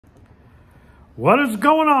What is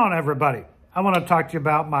going on, everybody? I want to talk to you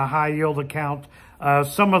about my high yield account.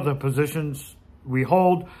 Some of the positions we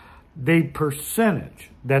hold, the percentage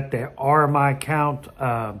that they are in my account,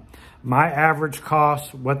 my average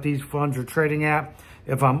cost, what these funds are trading at,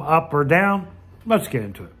 if I'm up or down. Let's get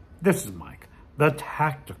into it. This is Mike, the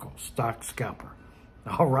tactical stock scalper.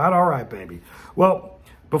 All right, baby. Well,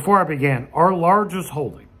 before I begin, our largest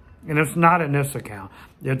holding, and it's not in this account,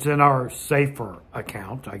 it's in our safer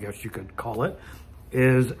account, I guess you could call it,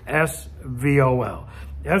 is SVOL.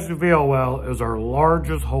 SVOL is our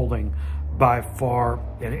largest holding by far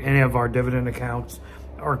in any of our dividend accounts.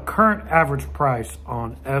 Our current average price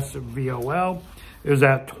on SVOL is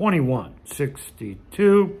at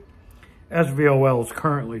 $21.62. SVOL is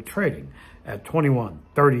currently trading at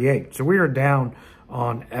 $21.38. So we are down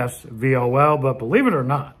on SVOL, but believe it or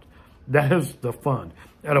not, that is the fund,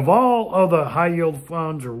 out of all of the high yield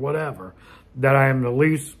funds or whatever, that I am the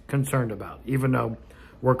least concerned about, even though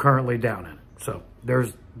we're currently down in it. So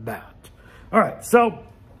there's that. All right, so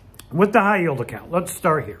with the high yield account, let's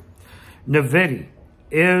start here. NVDY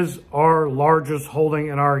is our largest holding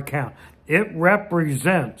in our account. It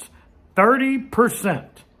represents 30%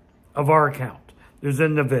 of our account is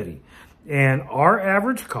in NVDY. And our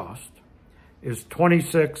average cost is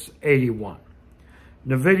 $26.81.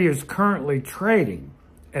 NVDY is currently trading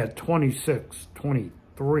at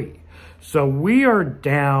 $26.23. So we are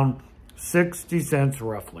down 60 cents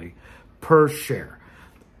roughly per share.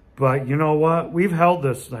 But you know what? We've held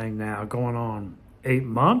this thing now going on 8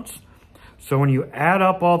 months. So when you add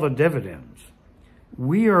up all the dividends,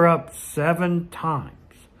 we are up 7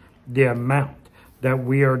 times the amount that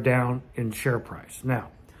we are down in share price. Now,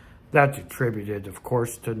 that's attributed, of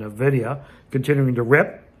course, to NVIDIA continuing to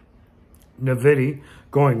rip, NVDY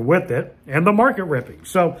going with it, and the market ripping.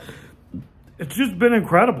 So it's just been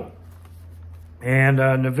incredible. And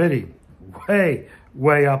NVDY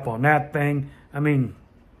way up on that thing. I mean,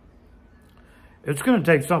 it's going to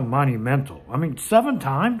take something monumental. I mean, 7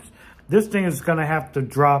 times? This thing is going to have to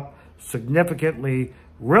drop significantly,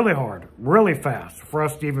 really hard, really fast for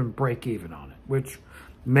us to even break even on it, which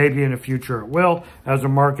maybe in the future it will, as the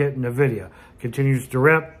market and NVIDIA continues to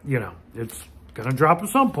rip. You know, it's going to drop at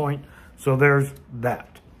some point. So there's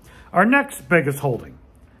that. Our next biggest holding,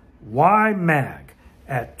 YMAG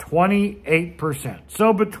at 28%.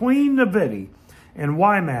 So between NVIDIA and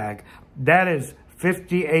YMAG, that is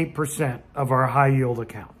 58% of our high yield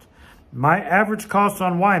account. My average cost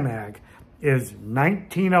on YMAG is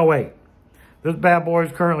 $19.08. This bad boy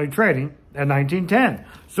is currently trading at $19.10.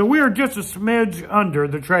 So we are just a smidge under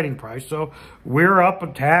the trading price. So we're up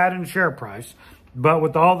a tad in share price. But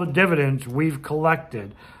with all the dividends we've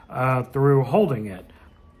collected through holding it,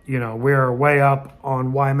 you know, we're way up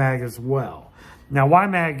on YMAG as well. Now,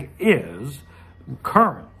 YMAG is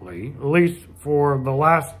currently, at least for the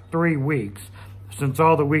last 3 weeks, since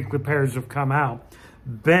all the weekly pairs have come out,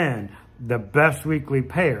 been the best weekly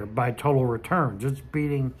pair by total returns. It's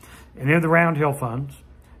beating any of the Round Hill funds.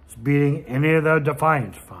 It's beating any of the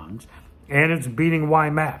Defiance funds. And it's beating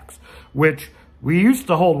YMAX, which we used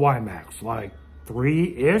to hold YMAX like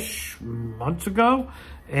 3-ish months ago.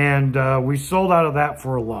 And we sold out of that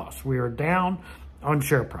for a loss. We are down on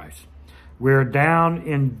share price. We're down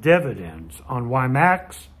in dividends on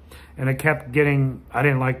YMAX. And it kept getting, I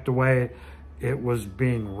didn't like the way it was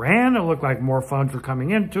being ran. It looked like more funds were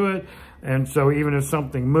coming into it. And so even if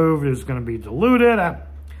something moved, it's going to be diluted. I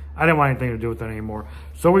didn't want anything to do with it anymore.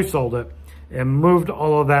 So we sold it and moved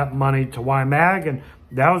all of that money to YMAG. And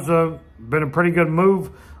that was been a pretty good move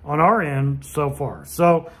on our end so far.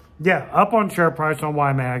 So yeah, up on share price on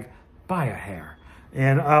YMAG by a hair.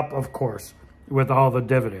 And up, of course, with all the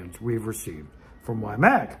dividends we've received from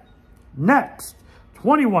YMAG. Next,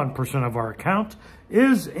 21% of our account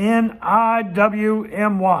is in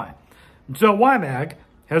IWMY. And so YMAG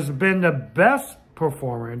has been the best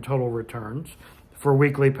performer in total returns for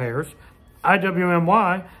weekly pairs.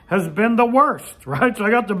 IWMY has been the worst, right? So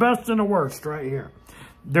I got the best and the worst right here.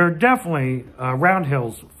 They're definitely, Round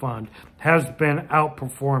Hills Fund has been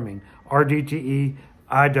outperforming RDTE,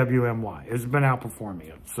 IWMY. It's been outperforming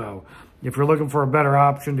it. So if you're looking for a better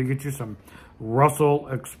option to get you some Russell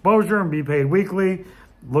exposure and be paid weekly,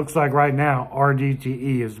 looks like right now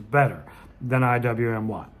RDTE is better than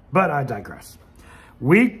IWMY. But I digress.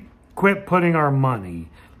 We quit putting our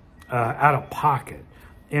money out of pocket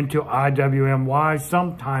into IWMY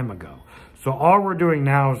some time ago. So all we're doing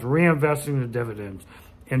now is reinvesting the dividends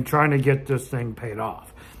and trying to get this thing paid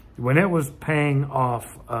off. When it was paying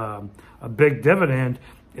off a big dividend,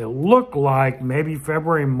 it looked like maybe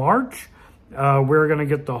February, March, we were going to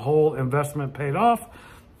get the whole investment paid off.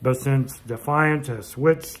 But since Defiance has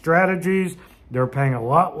switched strategies They're paying a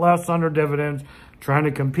lot less under dividends, trying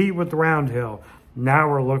to compete with Roundhill. Now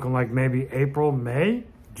we're looking like maybe April, May,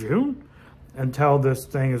 June, until this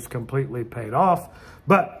thing is completely paid off.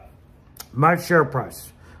 But my share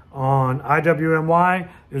price on IWMY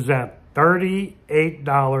is at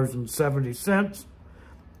 $38.70.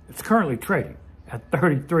 It's currently trading at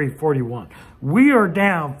 $33.41. We are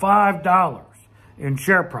down $5 in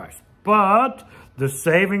share price. But the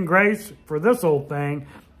saving grace for this whole thing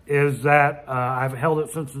is that I've held it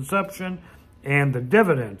since inception, and the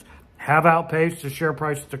dividends have outpaced the share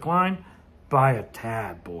price decline by a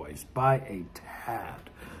tad, boys, by a tad.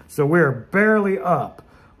 So we're barely up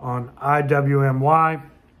on IWMY.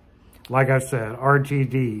 Like I said,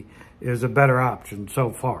 RTD is a better option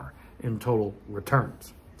so far in total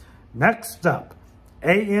returns. Next up,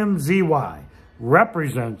 AMZY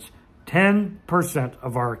represents 10%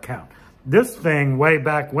 of our account. This thing way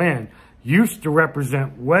back when used to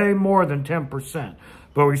represent way more than 10%,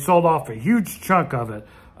 but we sold off a huge chunk of it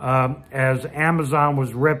as Amazon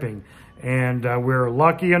was ripping, and we were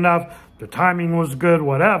lucky enough, the timing was good,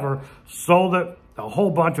 whatever, sold it, a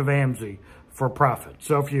whole bunch of AMZ for profit.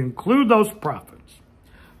 So if you include those profits,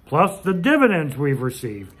 plus the dividends we've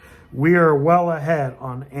received, we are well ahead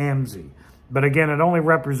on AMZ. But again, it only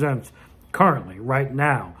represents currently, right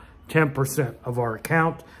now, 10% of our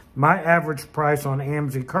account. My average price on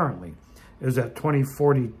AMZ currently is at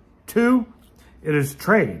 $20.42. It is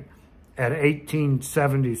trading at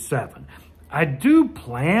 $18.77. I do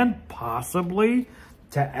plan possibly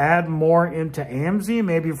to add more into AMZ,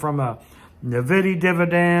 maybe from a NVDY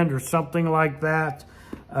dividend or something like that.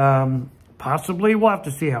 Possibly. We'll have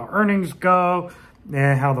to see how earnings go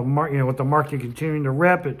and how the market, with the market continuing to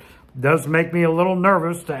rip. It does make me a little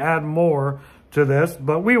nervous to add more to this,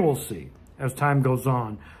 but we will see as time goes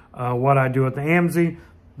on what I do with the AMZ.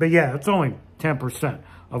 But yeah, it's only 10%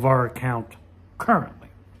 of our account currently.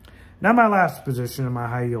 Now my last position in my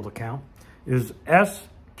high yield account is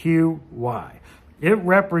SQY. It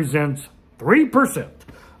represents 3%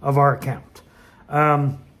 of our account.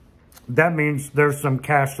 That means there's some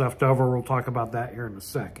cash left over. We'll talk about that here in a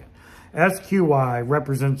second. SQY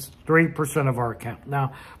represents 3% of our account.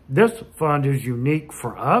 Now, this fund is unique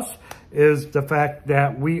for us, is the fact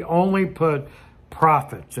that we only put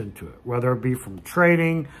profits into it, whether it be from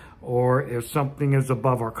trading or if something is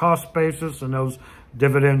above our cost basis and those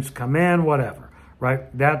dividends come in, whatever,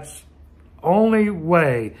 right? That's only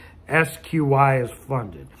way SQY is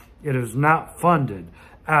funded. It is not funded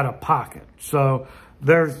out of pocket. So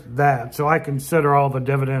there's that. So I consider all the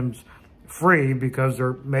dividends free because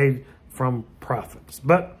they're made from profits.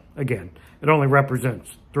 But again, it only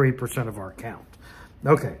represents 3% of our account.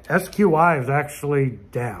 Okay, SQY is actually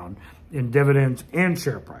down in dividends and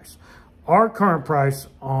share price. Our current price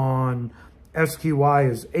on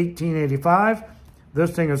SQY is $18.85.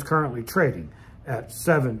 This thing is currently trading at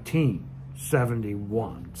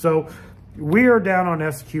 $17.71. So we are down on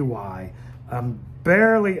SQY,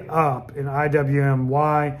 barely up in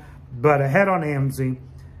IWMY, but ahead on AMZ,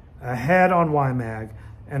 ahead on YMAG,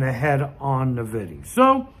 and ahead on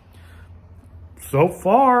NVDY. So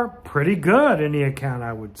far, pretty good in the account,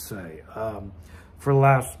 I would say. For the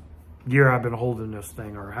last year I've been holding this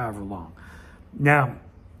thing, or however long. Now,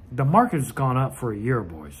 the market has gone up for a year,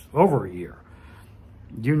 boys, over a year.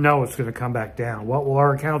 You know it's going to come back down. What will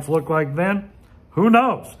our accounts look like then? Who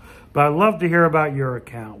knows? But I'd love to hear about your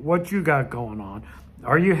account, what you got going on.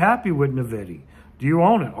 Are you happy with NVDY? Do you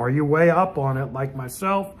own it? Are you way up on it like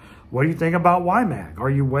myself? What do you think about YMAG? Are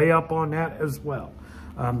you way up on that as well?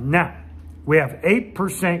 Now, we have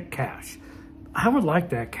 8% cash. I would like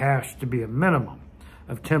that cash to be a minimum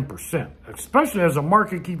of 10%, especially as the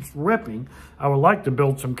market keeps ripping. I would like to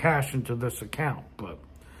build some cash into this account, but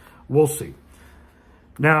we'll see.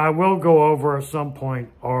 Now, I will go over at some point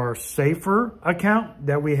our safer account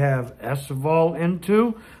that we have SVOL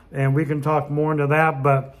into, and we can talk more into that,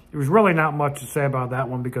 but there's really not much to say about that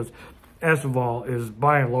one because SVOL is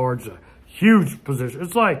by and large a huge position.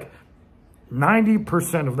 It's like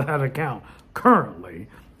 90% of that account currently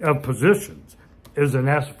of positions is in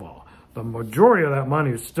SVOL. The majority of that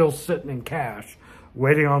money is still sitting in cash,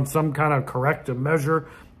 waiting on some kind of corrective measure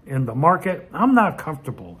in the market. I'm not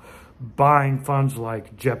comfortable buying funds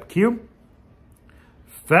like JEPQ,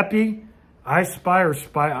 FEPI, iSpy or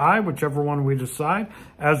SPY-I, whichever one we decide,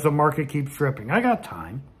 as the market keeps ripping. I got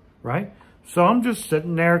time, right? So I'm just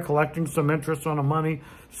sitting there collecting some interest on the money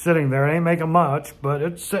sitting there. It ain't making much, but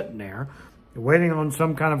it's sitting there waiting on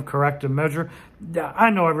some kind of corrective measure. I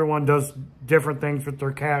know everyone does different things with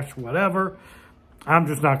their cash, whatever. I'm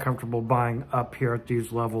just not comfortable buying up here at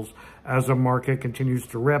these levels as the market continues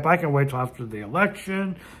to rip. I can wait till after the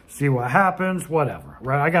election, see what happens, whatever,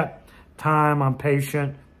 right? I got time, I'm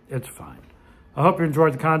patient, it's fine. I hope you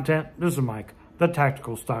enjoyed the content. This is Mike, the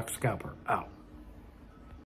Tactical Stock Scalper, out.